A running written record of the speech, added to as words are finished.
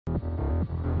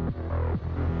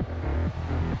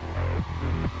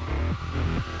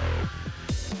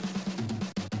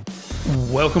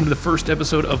Welcome to the first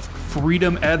episode of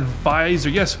Freedom Advisor.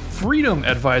 Yes, Freedom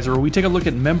Advisor, where we take a look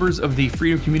at members of the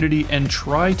Freedom community and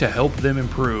try to help them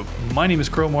improve. My name is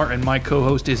Crowmar, and my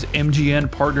co-host is MGN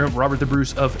partner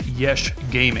Robertthebruce of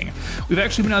YeshGaming. We've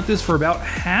actually been at this for about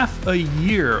half a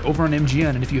year over on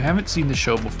MGN, and if you haven't seen the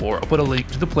show before, I'll put a link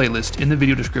to the playlist in the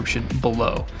video description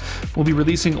below. We'll be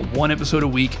releasing one episode a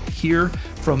week here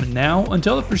from now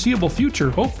until the foreseeable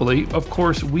future, hopefully. Of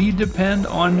course, we depend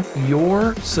on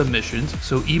your submissions,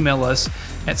 so email us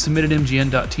at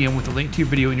submit@mgn.tm with a link to your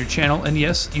video in your channel. And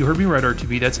yes, you heard me right,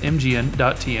 RTV, that's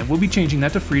mgn.tm. We'll be changing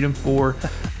that to Freedom for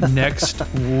next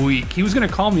week. He was going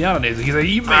to call me out on it. He's like,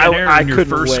 you made an error in your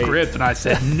first script. And I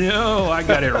said, no, I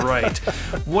got it right.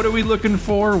 What are we looking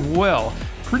for? Well,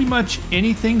 pretty much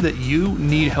anything that you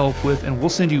need help with, and we'll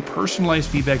send you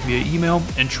personalized feedback via email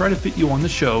and try to fit you on the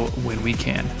show when we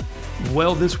can.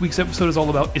 Well, this week's episode is all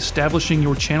about establishing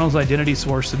your channel's identity, so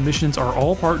our submissions are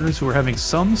all partners who are having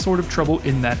some sort of trouble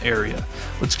in that area.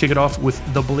 Let's kick it off with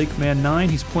the Blakeman9.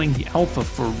 He's playing the alpha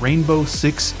for Rainbow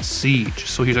Six Siege,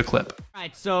 so here's a clip.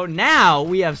 Alright, so now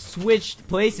we have switched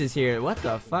places here. What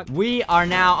the fuck? We are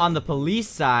now on the police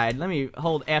side. Let me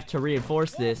hold F to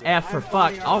reinforce this. F for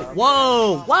fuck. Oh,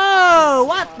 whoa! Whoa!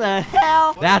 What the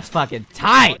hell? That's fucking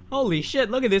tight! Holy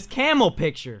shit, look at this camel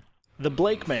picture. The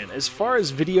Blakeman, as far as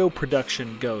video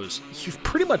production goes, you've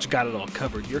pretty much got it all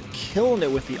covered. You're killing it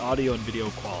with the audio and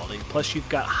video quality, plus you've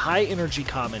got high energy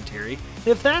commentary, and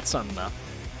if that's not enough,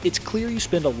 it's clear you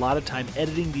spend a lot of time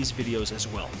editing these videos as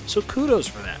well, so kudos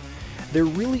for that. There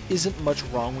really isn't much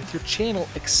wrong with your channel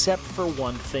except for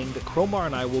one thing that Crowmar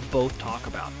and I will both talk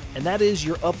about, and that is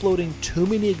you're uploading too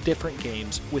many different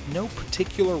games with no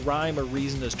particular rhyme or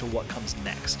reason as to what comes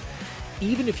next.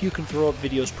 Even if you can throw up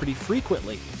videos pretty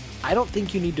frequently, I don't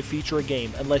think you need to feature a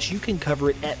game unless you can cover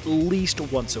it at least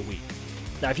once a week.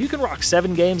 Now, if you can rock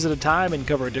 7 games at a time and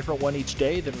cover a different one each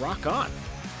day, then rock on.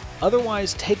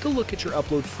 Otherwise, take a look at your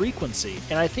upload frequency,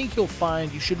 and I think you'll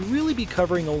find you should really be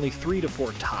covering only 3 to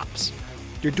 4 tops.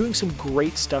 You're doing some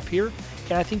great stuff here,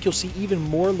 and I think you'll see even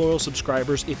more loyal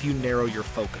subscribers if you narrow your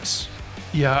focus.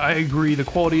 Yeah, I agree. The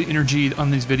quality energy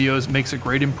on these videos makes a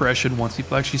great impression once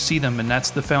people actually see them, and that's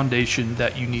the foundation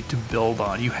that you need to build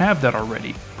on. You have that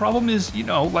already. Problem is, you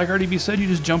know, like RDB said, you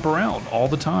just jump around all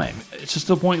the time. It's just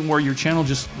the point where your channel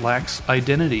just lacks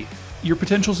identity. Your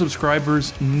potential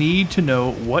subscribers need to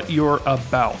know what you're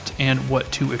about and what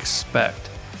to expect.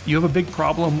 You have a big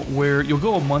problem where you'll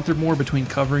go a month or more between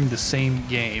covering the same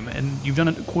game, and you've done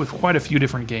it with quite a few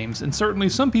different games, and certainly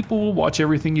some people will watch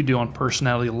everything you do on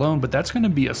personality alone, but that's going to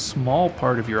be a small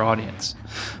part of your audience.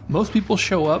 Most people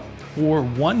show up for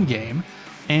one game,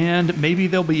 and maybe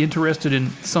they'll be interested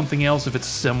in something else if it's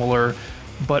similar,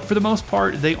 but for the most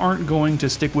part, they aren't going to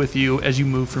stick with you as you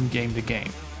move from game to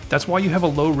game. That's why you have a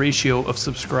low ratio of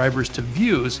subscribers to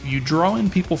views. You draw in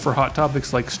people for hot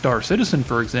topics like Star Citizen,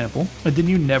 for example, and then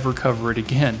you never cover it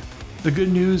again. The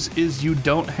good news is you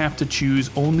don't have to choose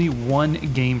only one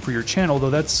game for your channel,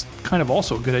 though that's kind of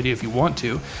also a good idea if you want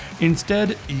to.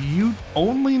 Instead, you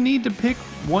only need to pick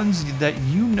ones that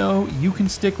you know you can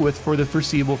stick with for the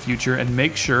foreseeable future, and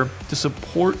make sure to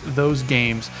support those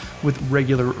games with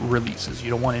regular releases. You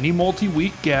don't want any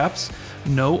multi-week gaps,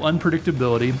 no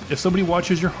unpredictability. If somebody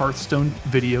watches your Hearthstone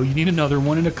video, you need another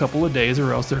one in a couple of days,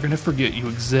 or else they're going to forget you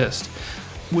exist.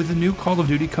 With the new Call of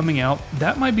Duty coming out,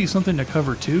 that might be something to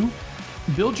cover too.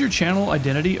 Build your channel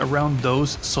identity around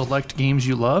those select games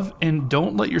you love, and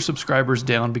don't let your subscribers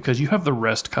down because you have the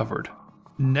rest covered.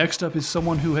 Next up is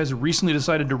someone who has recently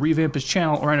decided to revamp his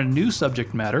channel around a new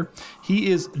subject matter. He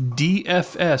is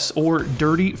DFS, or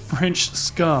Dirty French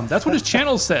Scum. That's what his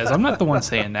channel says. I'm not the one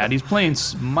saying that. He's playing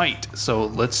Smite, so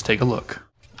let's take a look.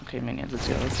 Okay, minions, let's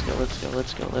go, let's go, let's go,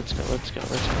 let's go, let's go, let's go,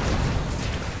 let's go.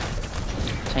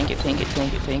 Tank it, tank it,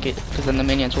 tank it, tank it, because then the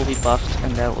minions will be buffed,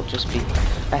 and that will just be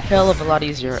a hell of a lot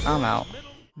easier. I'm out.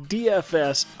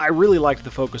 DFS, I really liked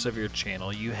the focus of your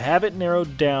channel. You have it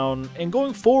narrowed down, and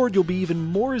going forward you'll be even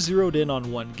more zeroed in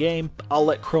on one game. I'll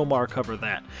let Crowmar cover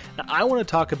that. Now, I want to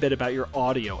talk a bit about your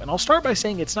audio, and I'll start by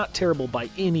saying it's not terrible by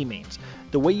any means.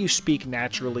 The way you speak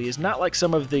naturally is not like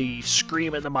some of the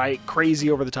scream at the mic, crazy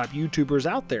over-the-top YouTubers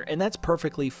out there, and that's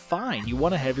perfectly fine. You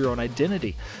want to have your own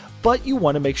identity, but you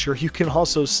want to make sure you can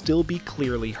also still be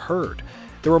clearly heard.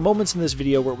 There were moments in this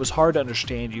video where it was hard to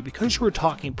understand you because you were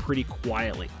talking pretty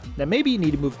quietly. Now maybe you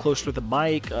need to move closer to the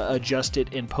mic, adjust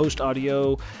it in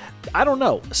post-audio, I don't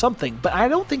know, something, but I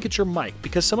don't think it's your mic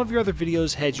because some of your other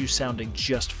videos had you sounding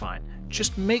just fine.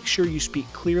 Just make sure you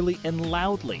speak clearly and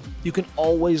loudly. You can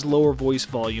always lower voice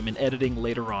volume in editing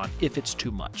later on if it's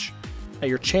too much. Now,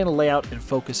 your channel layout and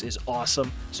focus is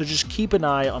awesome, so just keep an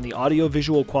eye on the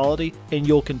audio-visual quality and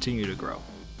you'll continue to grow.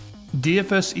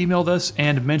 DFS emailed us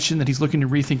and mentioned that he's looking to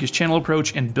rethink his channel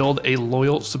approach and build a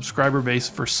loyal subscriber base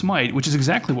for Smite, which is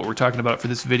exactly what we're talking about for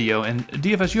this video. And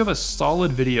DFS, you have a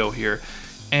solid video here.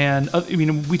 And I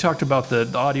mean, we talked about the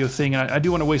audio thing, and I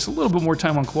do want to waste a little bit more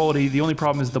time on quality. The only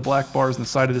problem is the black bars on the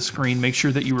side of the screen. Make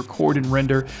sure that you record and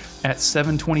render at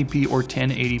 720p or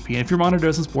 1080p. And if your monitor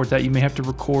doesn't support that, you may have to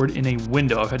record in a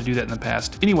window. I've had to do that in the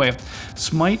past. Anyway,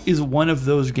 Smite is one of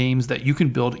those games that you can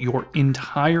build your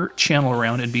entire channel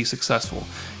around and be successful.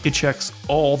 It checks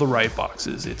all the right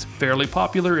boxes. It's fairly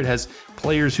popular. It has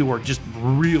players who are just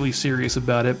really serious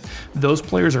about it. Those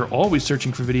players are always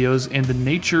searching for videos, and the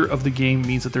nature of the game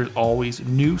means that there's always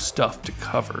new stuff to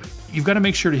cover. You've got to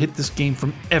make sure to hit this game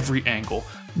from every angle,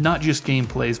 not just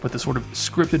gameplays, but the sort of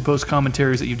scripted post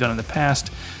commentaries that you've done in the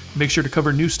past. Make sure to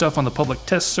cover new stuff on the public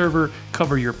test server,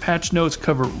 cover your patch notes,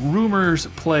 cover rumors,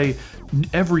 play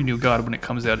every new god when it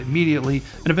comes out immediately,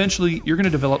 and eventually you're going to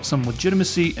develop some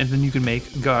legitimacy, and then you can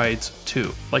make guides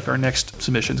too, like our next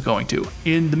submission's going to.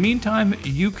 In the meantime,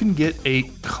 you can get a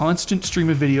constant stream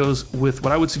of videos with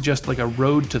what I would suggest like a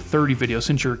road to 30 videos.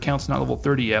 Since your account's not level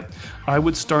 30 yet, I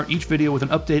would start each video with an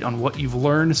update on what you've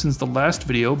learned since the last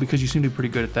video, because you seem to be pretty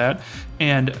good at that,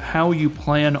 and how you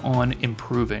plan on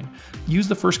improving. Use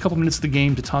the first couple minutes of the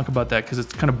game to talk about that, because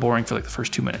it's kind of boring for like the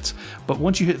first 2 minutes. But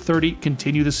once you hit 30,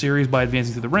 continue the series by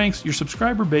advancing through the ranks. Your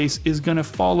subscriber base is going to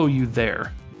follow you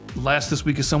there. Last this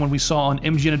week is someone we saw on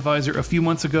MGN Advisor a few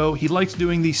months ago. He likes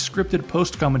doing these scripted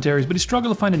post commentaries, but he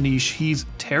struggled to find a niche. He's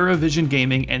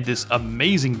TerraVisionGaming, and this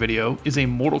amazing video is a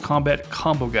Mortal Kombat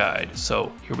combo guide.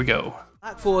 So here we go.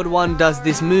 Back forward one does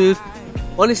this move.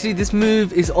 Honestly, this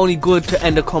move is only good to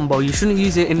end a combo. You shouldn't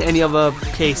use it in any other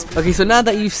case. Okay, so now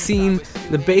that you've seen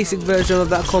the basic version of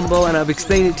that combo and I've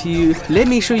explained it to you, let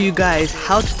me show you guys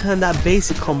how to turn that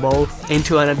basic combo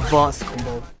into an advanced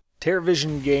combo.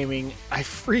 TerraVisionGaming, I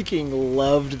freaking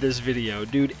loved this video.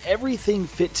 Dude, everything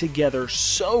fit together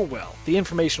so well. The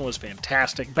information was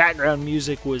fantastic, background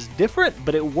music was different,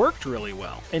 but it worked really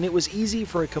well. And it was easy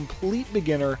for a complete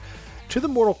beginner to the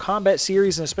Mortal Kombat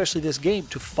series, and especially this game,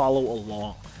 to follow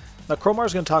along. Now,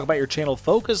 Cromar's going to talk about your channel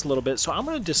focus a little bit, so I'm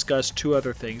going to discuss two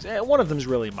other things. One of them is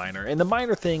really minor, and the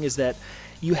minor thing is that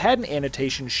you had an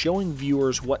annotation showing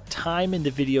viewers what time in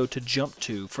the video to jump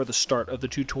to for the start of the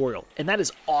tutorial, and that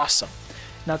is awesome.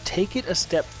 Now take it a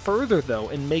step further though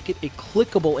and make it a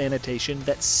clickable annotation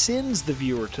that sends the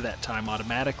viewer to that time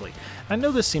automatically. I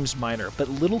know this seems minor, but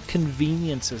little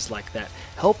conveniences like that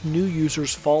help new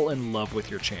users fall in love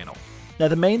with your channel. Now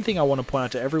the main thing I want to point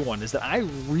out to everyone is that I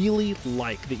really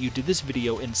like that you did this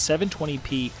video in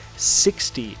 720p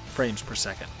 60 frames per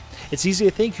second. It's easy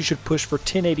to think you should push for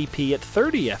 1080p at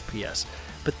 30 FPS,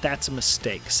 but that's a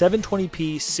mistake.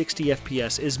 720p 60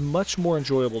 FPS is much more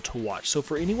enjoyable to watch, so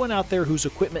for anyone out there whose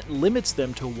equipment limits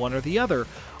them to one or the other,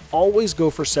 always go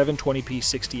for 720p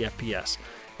 60 FPS.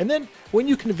 And then, when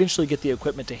you can eventually get the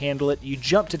equipment to handle it, you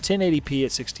jump to 1080p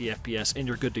at 60 FPS and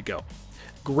you're good to go.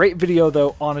 Great video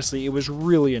though, honestly, it was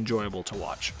really enjoyable to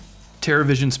watch.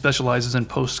 TerraVision specializes in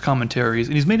post commentaries,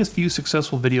 and he's made a few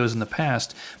successful videos in the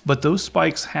past, but those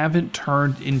spikes haven't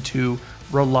turned into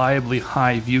reliably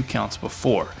high view counts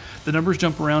before. The numbers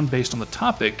jump around based on the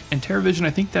topic, and TerraVision,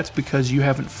 I think that's because you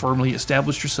haven't firmly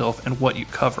established yourself and what you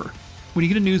cover. When you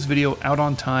get a news video out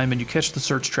on time and you catch the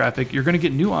search traffic, you're going to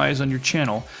get new eyes on your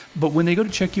channel, but when they go to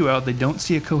check you out, they don't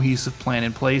see a cohesive plan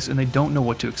in place and they don't know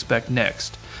what to expect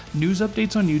next. News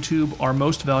updates on YouTube are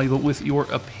most valuable with your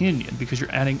opinion because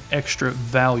you're adding extra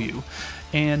value,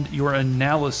 and your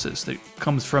analysis that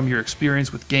comes from your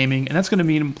experience with gaming, and that's going to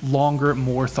mean longer,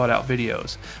 more thought out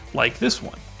videos like this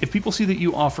one. If people see that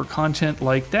you offer content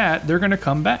like that, they're going to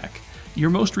come back. Your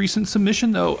most recent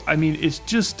submission though, I mean, it's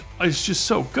just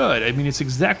so good. I mean, it's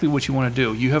exactly what you want to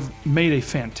do. You have made a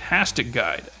fantastic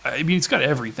guide. I mean, it's got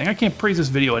everything. I can't praise this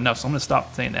video enough, so I'm going to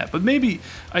stop saying that. But maybe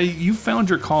you found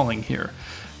your calling here.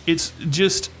 It's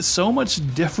just so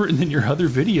much different than your other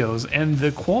videos, and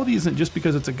the quality isn't just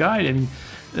because it's a guide. I mean,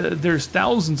 there's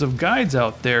thousands of guides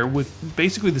out there with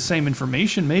basically the same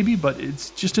information maybe, but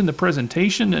it's just in the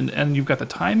presentation, and you've got the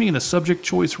timing and the subject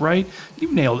choice right.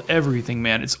 You've nailed everything,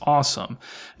 man. It's awesome.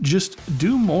 Just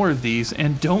do more of these,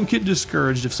 and don't get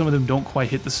discouraged if some of them don't quite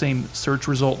hit the same search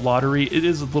result lottery. It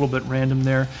is a little bit random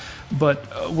there, but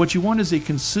what you want is a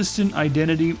consistent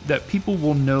identity that people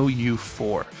will know you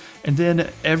for. And then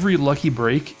every lucky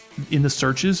break in the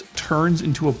searches turns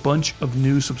into a bunch of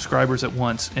new subscribers at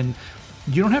once. And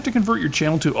you don't have to convert your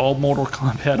channel to all Mortal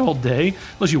Kombat all day,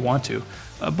 unless you want to.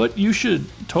 but you should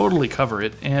totally cover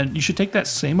it, and you should take that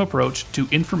same approach to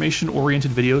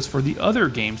information-oriented videos for the other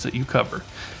games that you cover.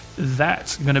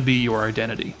 That's going to be your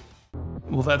identity.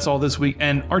 Well, that's all this week,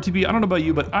 and RTB, I don't know about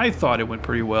you, but I thought it went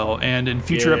pretty well, and in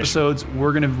future episodes,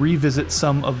 we're going to revisit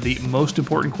some of the most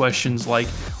important questions like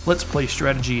Let's Play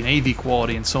strategy and AV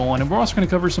quality and so on, and we're also going to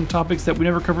cover some topics that we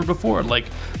never covered before, like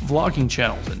vlogging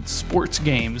channels and sports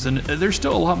games, and there's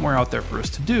still a lot more out there for us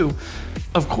to do.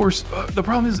 Of course, the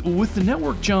problem is, with the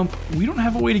network jump, we don't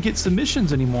have a way to get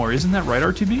submissions anymore, isn't that right,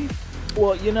 RTB?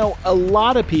 Well, you know, a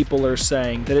lot of people are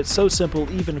saying that it's so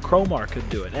simple even Chromar could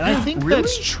do it. And I think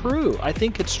that's true. I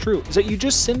think it's true. Is that you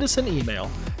just send us an email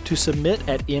to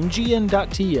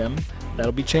submit@mgn.tm.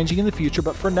 That'll be changing in the future,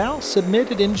 but for now,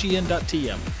 submit at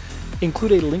mgn.tm.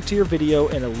 Include a link to your video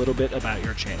and a little bit about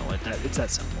your channel. It's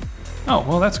that simple. Oh,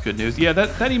 well, that's good news. Yeah,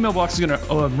 that email box is going to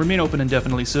remain open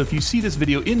indefinitely, so if you see this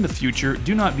video in the future,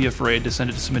 do not be afraid to send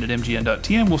it to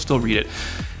submit@mgn.tm. We'll still read it.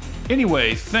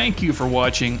 Anyway, thank you for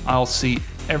watching. I'll see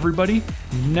everybody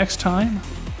next time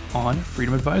on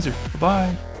Freedom Advisor.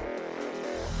 Bye-bye.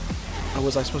 Oh,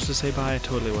 was I supposed to say bye? I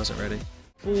totally wasn't ready.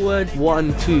 Forward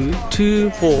 1, 2, 2,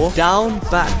 4, down,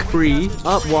 back 3,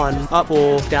 up 1, up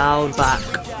 4, down, back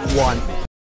 1.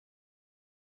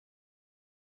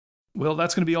 Well,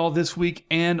 that's going to be all this week,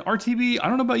 and RTB, I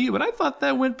don't know about you, but I thought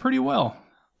that went pretty well.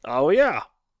 Oh, yeah.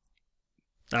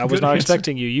 I was not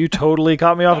expecting you. You totally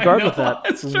caught me off guard with that.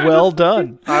 Well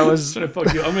done. I was trying to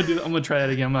fuck you. I'm gonna try that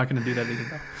again. I'm not gonna do that again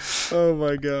though. Oh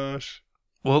my gosh.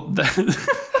 Well,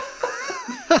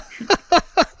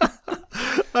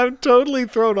 I'm totally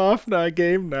thrown off that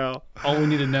game now. All we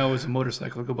need to know is a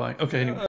motorcycle go by. Okay, anyway.